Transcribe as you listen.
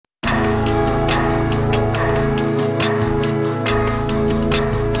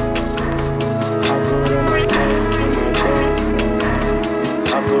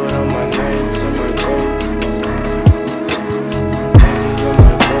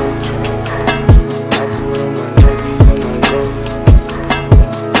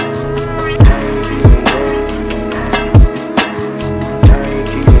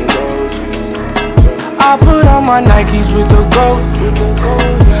my Nikes with the gold.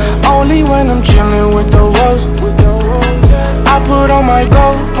 Only when I'm chillin' with the woes. I put on my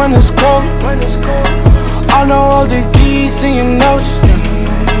gold when it's cold. I know all the keys to your notes.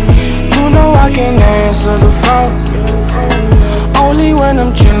 You know I can answer the phone. Only when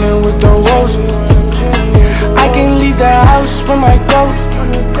I'm chillin' with the woes. I can leave the house with my gold.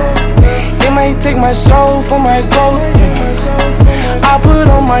 They might take my soul for my gold. I put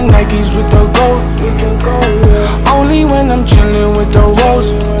on my Nikes with the gold. Only when I'm chillin' with the woes.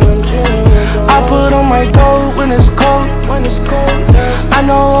 I put on my gold when it's cold. I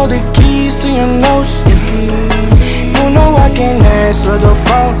know all the keys to your notes. You know I can answer the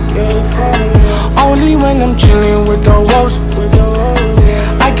phone. Only when I'm chillin' with the woes.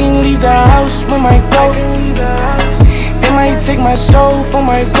 I can leave the house with my gold. They might take my soul for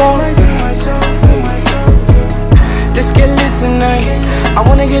my gold. Let's get lit tonight. I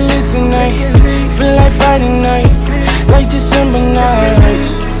wanna get lit tonight. Feel like Friday night, like December nights.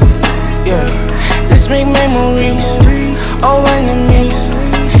 Yeah, let's make memories. Oh, enemies,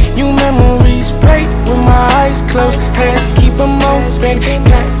 new memories. Break with my eyes closed, hands keep them open.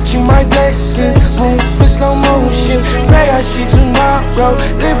 Catching my blessings, move in slow motion. Pray I see tomorrow,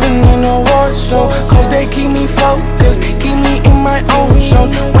 living in a war zone. Cause they keep me focused, keep me in my own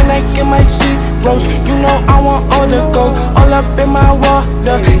zone. When I get my zeros, you know I want all the gold. All up in my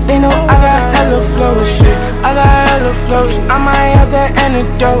water, they know I got hella flows. Shit, I got hella flows. I might have that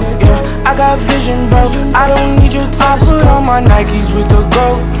antidote, yeah. I got vision, bro. I don't need your time. Put on my Nikes with the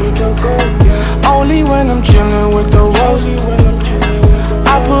gold. Only when I'm chillin' with the woes.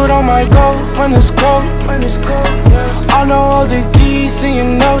 I put on my gold when it's cold. I know all the keys to your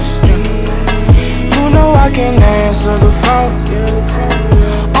notes. You know I can answer the phone.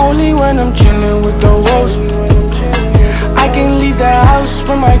 Only when I'm chillin' with the woes. I can leave the house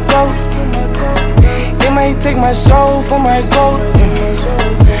with my gold. They might take my soul for my gold.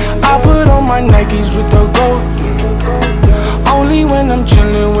 I put on my Nikes with the gold. Only when I'm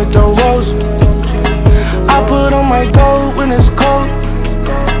chillin' with the woes. I put on my gold when it's cold.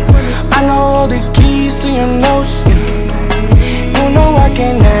 I know all the keys to your notes. You know I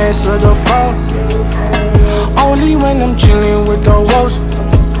can answer the phone. Only when I'm chillin' with the woes.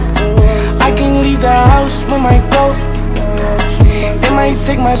 I can leave the house with my gold. They might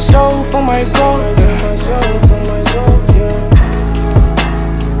take my soul for my gold.